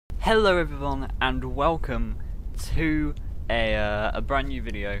Hello everyone and welcome to a brand new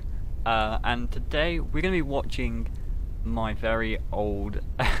video, and today we're going to be watching my very old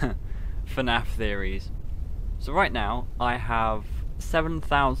FNAF theories. So right now I have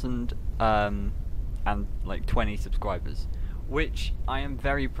 7,000 and like 20 subscribers, which I am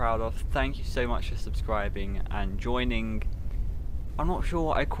very proud of. Thank you so much for subscribing and joining. I'm not sure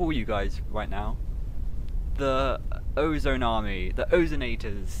what I call you guys right now. The Ozone Army, the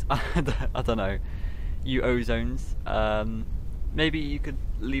Ozonators. I don't know, you Ozones. Maybe you could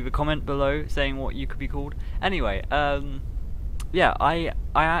leave a comment below saying what you could be called. Anyway, yeah, I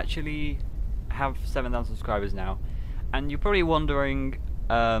actually have 7,000 subscribers now, and you're probably wondering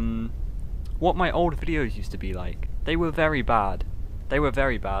what my old videos used to be like. They were very bad. They were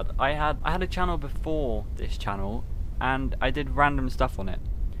very bad. I had a channel before this channel, and I did random stuff on it.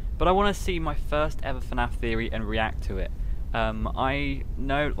 But I want to see my first ever FNAF theory and react to it. I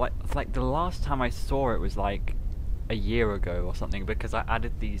know, like the last time I saw it was like a year ago or something, because I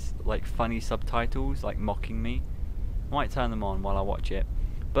added these like funny subtitles, like mocking me. I might turn them on while I watch it.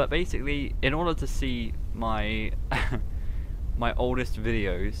 But basically, in order to see my my oldest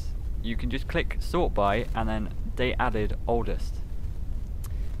videos, you can just click sort by and then they added oldest,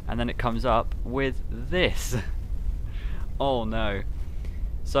 and then it comes up with this. Oh no.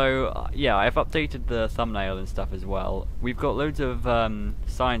 So yeah, I've updated the thumbnail and stuff as well. We've got loads of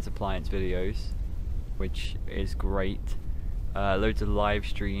science appliance videos, which is great. Loads of live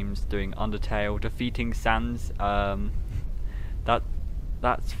streams doing Undertale, defeating Sans. That's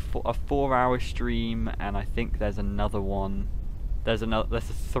a 4-hour stream, and I think there's another one. There's a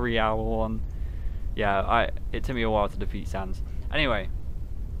 3-hour one. Yeah, it took me a while to defeat Sans. Anyway,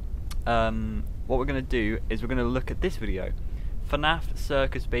 what we're gonna do is we're gonna look at this video. FNAF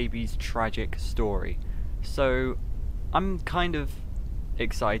Circus Baby's tragic story. So I'm kind of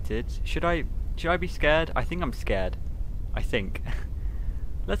excited. Should I be scared? I think I'm scared. I think.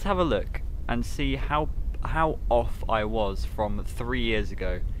 Let's have a look and see how off I was from 3 years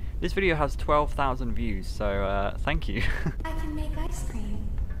ago. This video has 12,000 views, so thank you. I can make ice cream,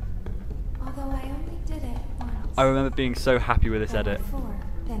 although I only did it once. I remember being so happy with this edit. 4,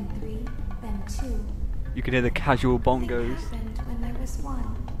 then 3, then 2. You can hear the casual bongos. It happened when there was one.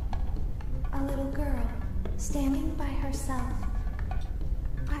 A little girl standing by herself.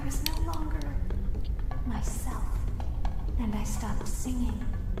 I was no longer myself, and I stopped singing.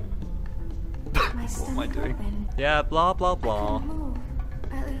 My stomach opened. Yeah, blah blah I blah. couldn't move,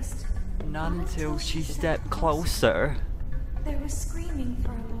 at least Not until she stepped closer. There was screaming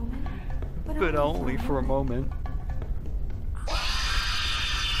for a moment, But only for a moment.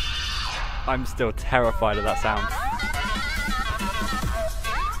 I'm still terrified of that sound.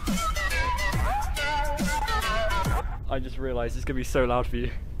 I just realised it's gonna be so loud for you.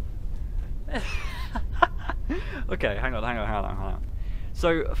 Okay, hang on.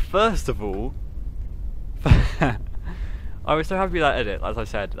 So first of all, I was so happy with that edit. As I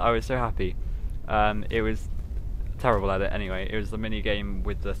said, I was so happy. It was a terrible edit anyway. It was the mini game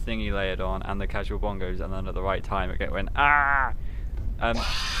with the thingy layered on and the casual bongos, and then at the right time it went ah.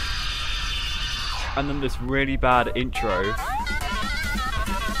 And then this really bad intro.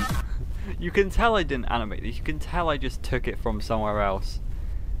 You can tell I didn't animate this. You can tell I just took it from somewhere else.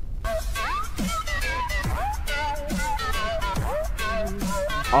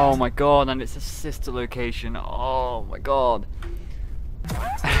 Oh my god, and it's a sister location. Oh my god.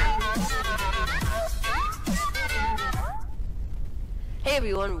 Hey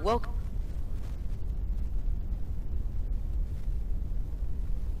everyone, welcome.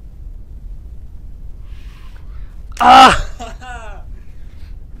 Ah!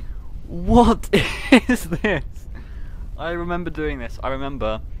 What is this? I remember doing this. I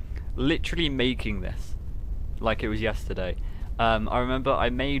remember literally making this like it was yesterday. I remember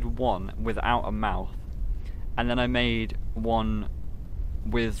I made one without a mouth, and then I made one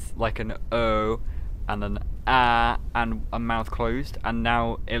with like an O and an ah and a mouth closed, and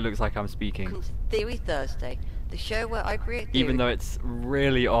now it looks like I'm speaking. Theory Thursday, the show where I create theory. Even though it's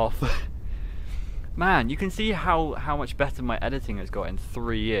really off. Man, you can see how much better my editing has got in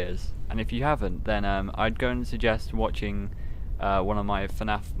 3 years. And if you haven't, then I'd go and suggest watching one of my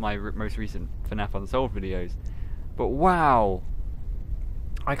FNAF, most recent FNAF Unsolved videos. But wow,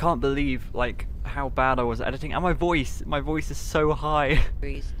 I can't believe like how bad I was at editing, and my voice is so high.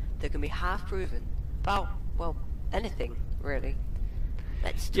 Theories that can be half proven about, well, anything really.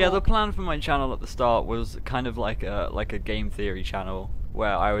 Let's talk. Yeah, the plan for my channel at the start was kind of like a game theory channel,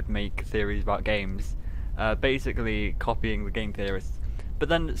 where I would make theories about games, basically copying the game theorists. But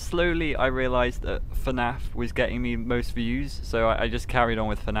then slowly I realised that FNAF was getting me most views, so I just carried on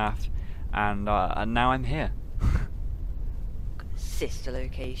with FNAF, and now I'm here. Sister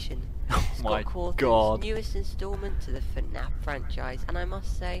Location. Oh my Scott Cawthon's god. newest installment to the FNAF franchise, and I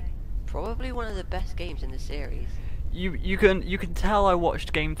must say, probably one of the best games in the series. You can tell I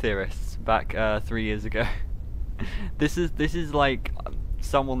watched Game Theorists back 3 years ago. This is like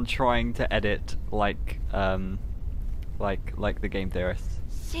someone trying to edit like the Game Theorists.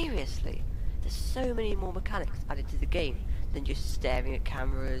 Seriously, there's so many more mechanics added to the game than just staring at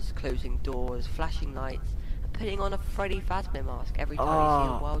cameras, closing doors, flashing lights, and putting on a Freddy Fazbear mask every time you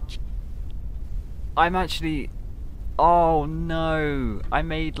see a wild I'm actually... Oh no! I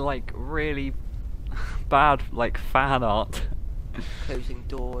made like really bad like fan art. closing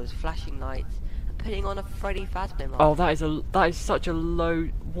doors, flashing lights, and putting on a Freddy Fazbear mask. Oh, that is such a low...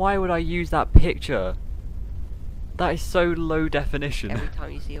 Why would I use that picture? That is so low definition. Every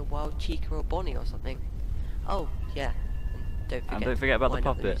time you see a wild Chica or Bonnie or something. Oh, yeah. And don't forget about the wind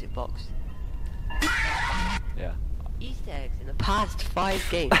up puppet. music box. Yeah. Easter eggs in the past 5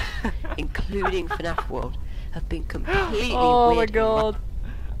 games, including FNAF World, have been completely Oh my weird god.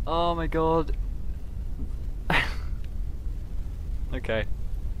 Oh my god. Okay.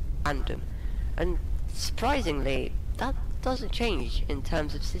 random. And surprisingly, that doesn't change in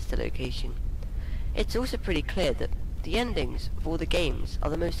terms of sister location. It's also pretty clear that the endings of all the games are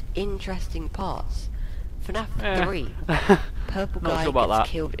the most interesting parts. FNAF 3, purple Not guy sure about gets that.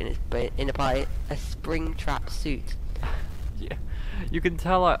 killed by a spring trap suit. Yeah. You can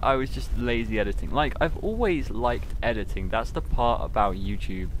tell I was just lazy editing. Like, I've always liked editing. That's the part about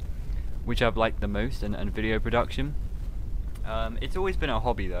YouTube which I've liked the most, and video production. It's always been a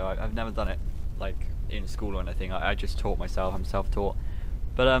hobby though. I've never done it like in school or anything. I just taught myself. I'm self-taught.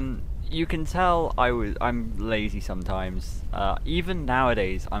 But you can tell I'm lazy sometimes. Even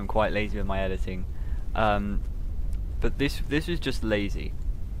nowadays, I'm quite lazy with my editing. But this is just lazy.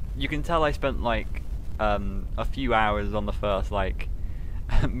 You can tell I spent like a few hours on the first like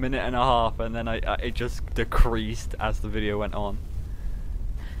minute and a half, and then it just decreased as the video went on.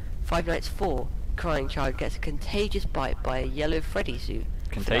 Five Nights 4, crying child gets a contagious bite by a yellow Freddy suit.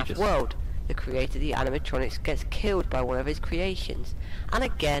 Contagious. FNAF World, the creator of the animatronics gets killed by one of his creations. And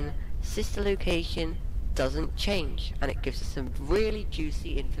again, sister location doesn't change, and it gives us some really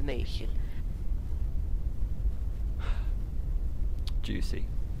juicy information. Juicy.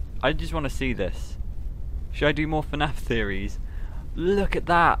 I just want to see this. Should I do more FNAF theories? Look at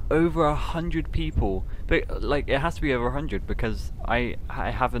that! Over 100 people. But like, it has to be over 100 because I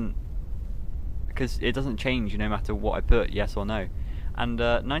haven't, because it doesn't change no matter what I put, yes or no. And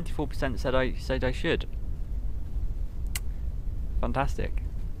 94% said I should. Fantastic.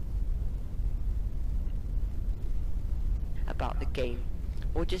 About the game,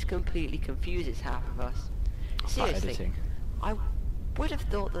 or just completely confuses half of us. Seriously, Editing. I would have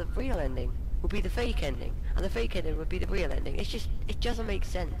thought the real ending would be the fake ending, and the fake ending would be the real ending. It doesn't make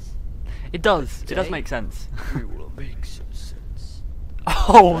sense. It does. It does Today, make sense. We will make some sense.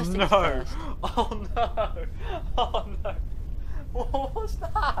 Oh First things no! first. Oh no! Oh no! What was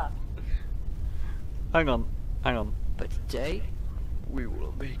that? Hang on. But today, we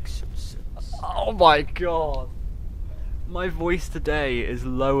will make some sense. Oh my god! My voice today is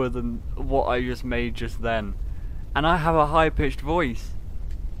lower than what I just made just then. And I have a high-pitched voice.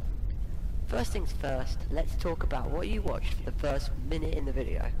 First things first, let's talk about what you watched for the first minute in the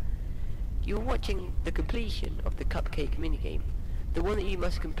video. You were watching the completion of the cupcake minigame, the one that you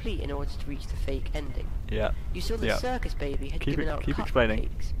must complete in order to reach the fake ending. Yeah. You saw the Yeah. circus baby had Keep given it- out keep explaining.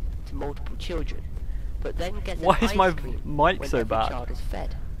 cupcakes to multiple children, but then gets Why an is my ice cream mic when so every bad? child is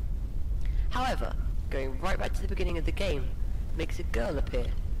fed. However, going right back to the beginning of the game, makes a girl appear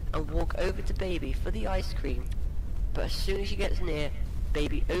and walk over to baby for the ice cream, but as soon as she gets near,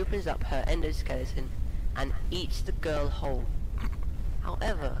 baby opens up her endoskeleton and eats the girl whole.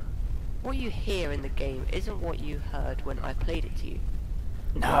 However, what you hear in the game isn't what you heard when I played it to you.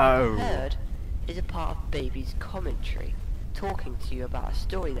 What you No. heard is a part of baby's commentary, talking to you about a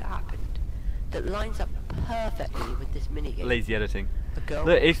story that happened, that lines up perfectly with this minigame. Lazy editing. A girl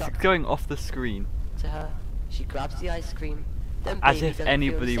Look, walks it's up going off the screen. to her, she grabs the ice cream, then As baby if doesn't feel the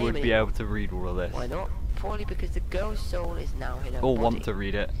anybody same would be anymore. able to read all of this. Why not? Probably because the girl's soul is now in her Or body, want to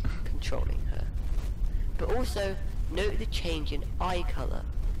read it. controlling her. But also, note the change in eye colour.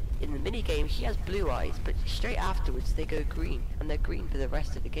 In the minigame, she has blue eyes, but straight afterwards they go green, and they're green for the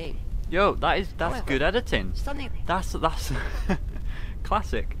rest of the game. Yo, that's However, good editing. Something That's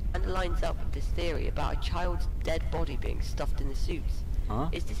classic. lines up with this theory about a child's dead body being stuffed in the suits. Huh?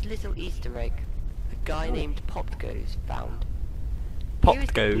 Is this little Easter egg a guy named Popgoes found. Pop Here is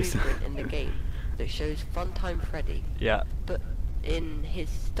the goes. blueprint in the game that shows Funtime Freddy, Yeah. but in his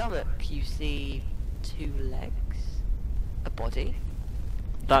stomach you see 2 legs, a body.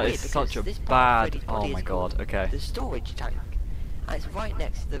 It's That weird is because such a this part of bad. Freddy's Oh body my is god. called Okay. the storage tank, and it's right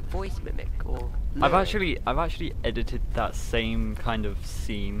next to the voice mimic or I've luring. actually edited that same kind of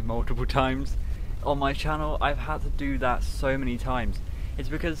scene multiple times on my channel. I've had to do that so many times. It's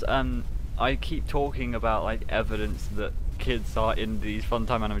because I keep talking about like evidence that kids are in these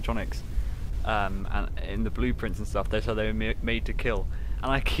Funtime animatronics, and in the blueprints and stuff. They were made to kill,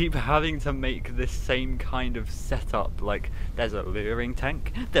 and I keep having to make this same kind of setup. Like there's a luring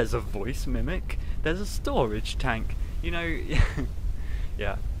tank, there's a voice mimic, there's a storage tank. You know,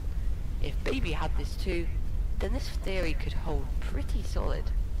 yeah. If Baby had this too, then this theory could hold pretty solid.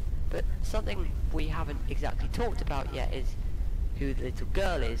 But something we haven't exactly talked about yet is who the little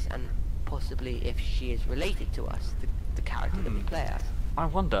girl is, and possibly if she is related to us, the character that we play as. I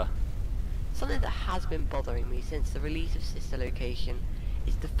wonder. Something that has been bothering me since the release of Sister Location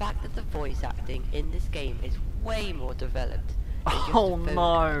is the fact that the voice acting in this game is way more developed than just Oh a phone no.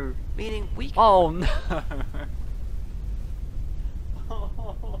 call, meaning we can Oh no.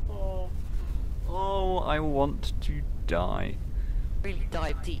 Oh, I want to die. really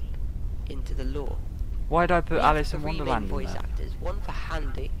dive deep into the lore. Why did I put We have Alice in 3 main Wonderland in voice there? actors, one for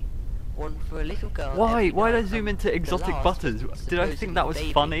Handy, one for a little girl. Why? every Why did I night, zoom and into the exotic last butters? was Did I think that was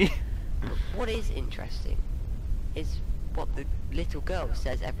supposedly funny? Baby. But what is interesting is what the little girl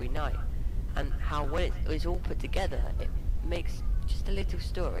says every night, and how when it is all put together, it makes just a little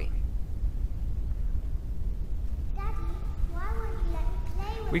story. Daddy, why won't you let me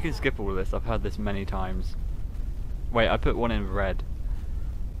play with We can her? skip all of this. I've heard this many times. Wait, I put one in red.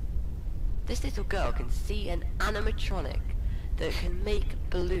 This little girl can see an animatronic that can make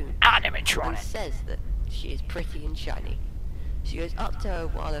balloons. And says that she is pretty and shiny. She goes up to her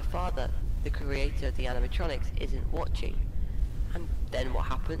while her father, the creator of the animatronics, isn't watching. And then what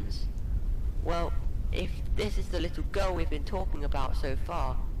happens? Well, if this is the little girl we've been talking about so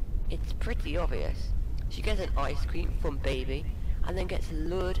far, it's pretty obvious. She gets an ice cream from Baby, and then gets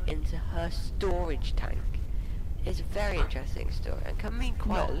lured into her storage tank. It's a very interesting story, and can mean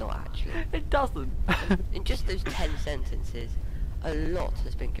quite a lot actually. It doesn't. In just those 10 sentences, a lot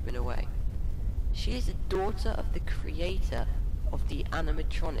has been given away. She is the daughter of the creator of the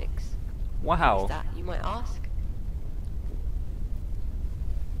animatronics. Wow. Who is that, you might ask?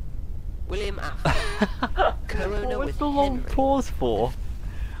 William Afton, co-owner What was with the long Henry, pause for?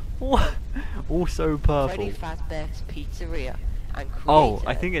 What? Also Freddy purple. Fazbear's Pizzeria, and creator, Oh,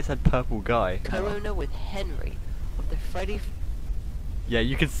 I think it said purple guy. co-owner with Henry of the Yeah,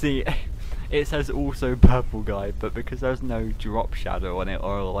 you can see it says also purple guy, but because there's no drop shadow on it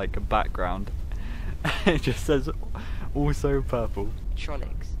or like a background, it just says also purple.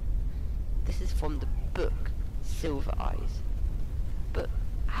 Tronics. This is from the book Silver Eyes. But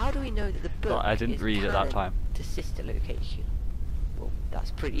how do we know that the book I didn't is read at that canon time. to Sister Location? Well,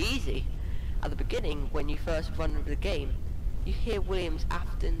 that's pretty easy. At the beginning, when you first run over the game, you hear Williams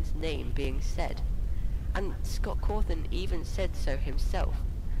Afton's name being said. And Scott Cawthon even said so himself,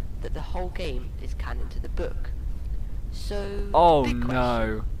 that the whole game is canon to the book. So, Oh big question,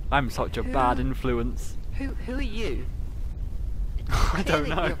 no, I'm such a bad influence. Who are you? I Clear don't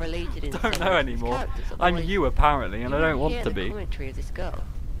that know. you're related in Don't some know way to these anymore. characters, I'm otherwise you apparently, and I you don't won't want hear to the be. commentary of this girl.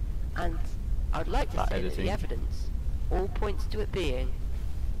 And I'd like to That say that editing. the evidence all points to it being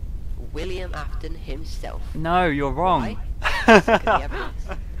William Afton himself. No, you're wrong. Why? Let's look at the evidence.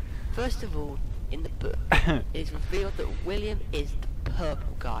 First of all, in the book, it is revealed that William is the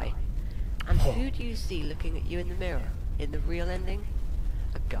purple guy. And who do you see looking at you in the mirror in the real ending?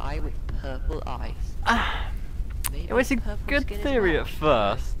 A guy with purple eyes. Maybe It was a purple good skin as theory well. at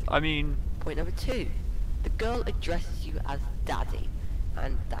first. I mean, Point number 2. The girl addresses you as Daddy,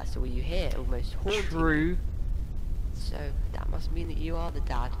 and that's all you hear, almost haunting. true. So that must mean that you are the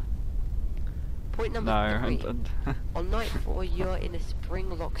dad. Point number No. 3. On night 4, you're in a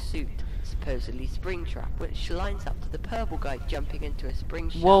spring lock suit, supposedly Springtrap, which lines up to the purple guy jumping into a spring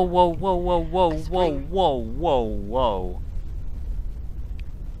shaft. Whoa, whoa, whoa, whoa, whoa, A whoa, spring- whoa, whoa, whoa.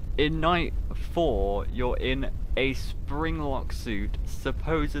 In night 4, you're in a springlock suit,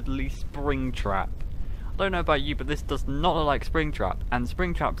 supposedly Springtrap. I don't know about you, but this does not look like Springtrap, and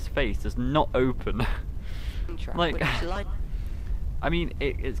Springtrap's face does not open. Springtrap, like- which line- I mean,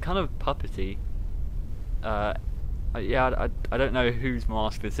 it's kind of puppety. Yeah, I don't know whose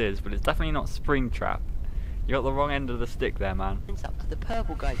mask this is, but it's definitely not Springtrap. You got the wrong end of the stick there, man. lines up to the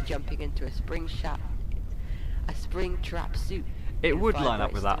purple guy jumping into a spring shaft, a Springtrap suit. It in would Five line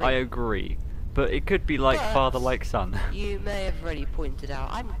up Nights with at that, I Freddy's. agree. but it could be like But father, like son. You may have already pointed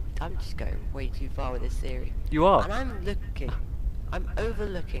out, I'm just going way too far with this theory. You are. And I'm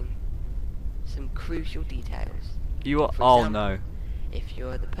overlooking some crucial details. You are. For Oh example, no. if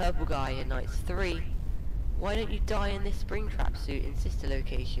you're the purple guy in Nights 3, why don't you die in this Springtrap suit in Sister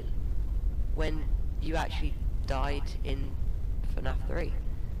Location when you actually died in FNAF 3?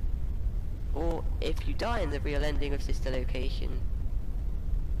 Or if you die in the real ending of Sister Location...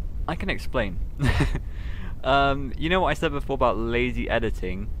 I can explain. You know what I said before about lazy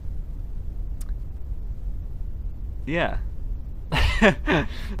editing? Yeah.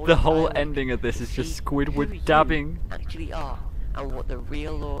 The whole ending of this is just Squidward dabbing. Actually are, and what the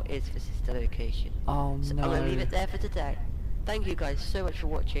real lore is for Sister Location. Oh So no. I'm gonna leave it there for today. Thank you guys so much for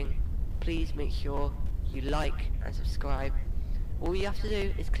watching. Please make sure you like and subscribe. All you have to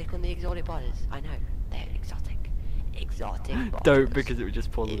do is click on the exotic buttons. I know, they're exotic. Exotic buttons. Don't, because it would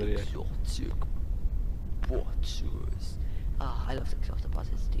just pause the video. Exotic buttons. Ah, I love exotic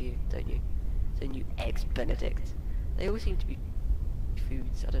buttons, do you? Don't you? Don't you, ex-Benedict? They all seem to be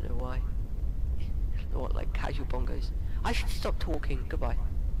foods, I don't know why. Or what, like casual bongos. I should stop talking. Goodbye.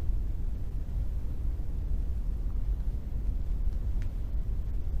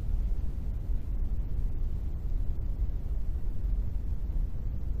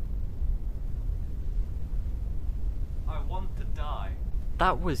 I want to die.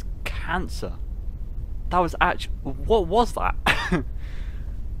 That was cancer. That was actually... What was that?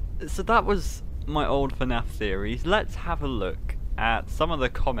 So that was my old FNAF theories. Let's have a look at some of the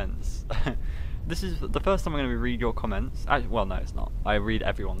comments. This is the first time I'm going to read your comments. Well, no, it's not. I read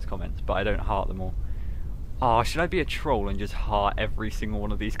everyone's comments, but I don't heart them all. Oh, should I be a troll and just heart every single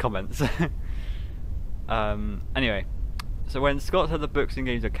one of these comments? Anyway, so when Scott said the books and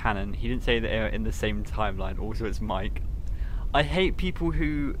games are canon, he didn't say that they are in the same timeline. Also, it's Mike. I hate people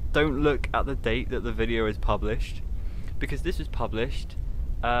who don't look at the date that the video is published, because this was published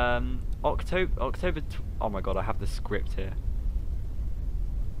October. Oh my god, I have the script here.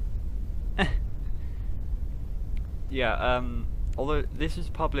 Yeah, although this was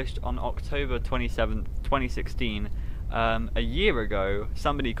published on October 27th, 2016, a year ago,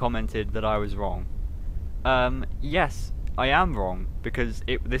 somebody commented that I was wrong. Yes, I am wrong, because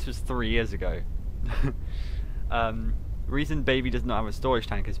this was 3 years ago. Reason Baby does not have a storage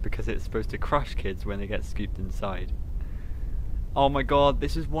tank is because it's supposed to crush kids when they get scooped inside. Oh my god,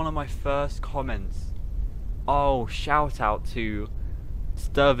 this is one of my first comments. Oh, shout out to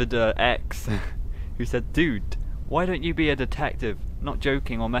Sturvider X, who said, "Dude, why don't you be a detective? Not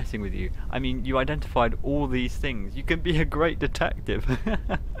joking or messing with you. I mean, you identified all these things. You can be a great detective."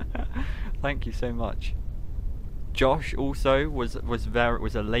 Thank you so much. Josh also was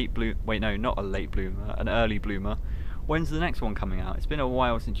a late bloomer. Wait, no, not a late bloomer, an early bloomer. When's the next one coming out? It's been a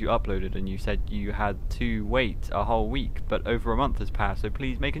while since you uploaded, and you said you had to wait a whole week, but over a month has passed, so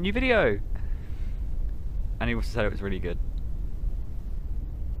please make a new video. And he also said it was really good.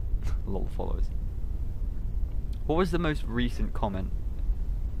 A lot of followers. What was the most recent comment?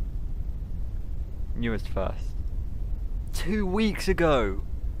 Newest first. 2 weeks ago!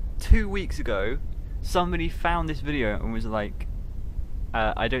 2 weeks ago, somebody found this video and was like,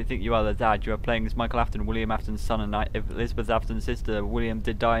 I don't think you are the dad. You are playing as Michael Afton, William Afton's son, and Elizabeth Afton's sister. William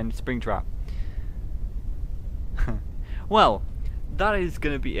did die in Springtrap. Well, that is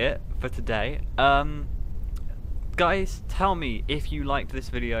going to be it for today. Guys, tell me if you liked this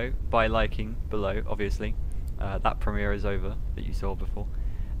video by liking below, obviously. That premiere is over that you saw before.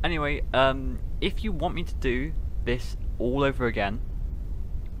 Anyway, if you want me to do this all over again,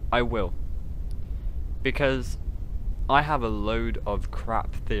 I will. Because I have a load of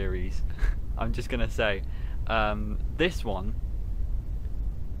crap theories. I'm just gonna say, this one,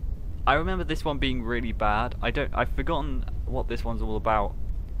 I remember this one being really bad. I've forgotten what this one's all about,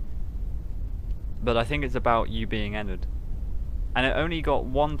 but I think it's about you being entered, and it only got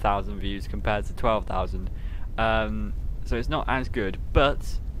 1,000 views compared to 12,000. So it's not as good.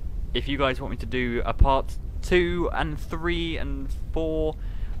 But if you guys want me to do a part 2 and 3 and 4,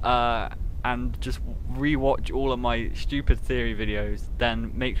 and just rewatch all of my stupid theory videos,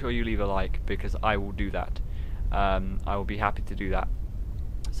 then make sure you leave a like, because I will do that. I will be happy to do that.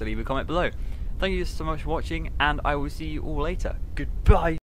 So leave a comment below. Thank you so much for watching, and I will see you all later. Goodbye!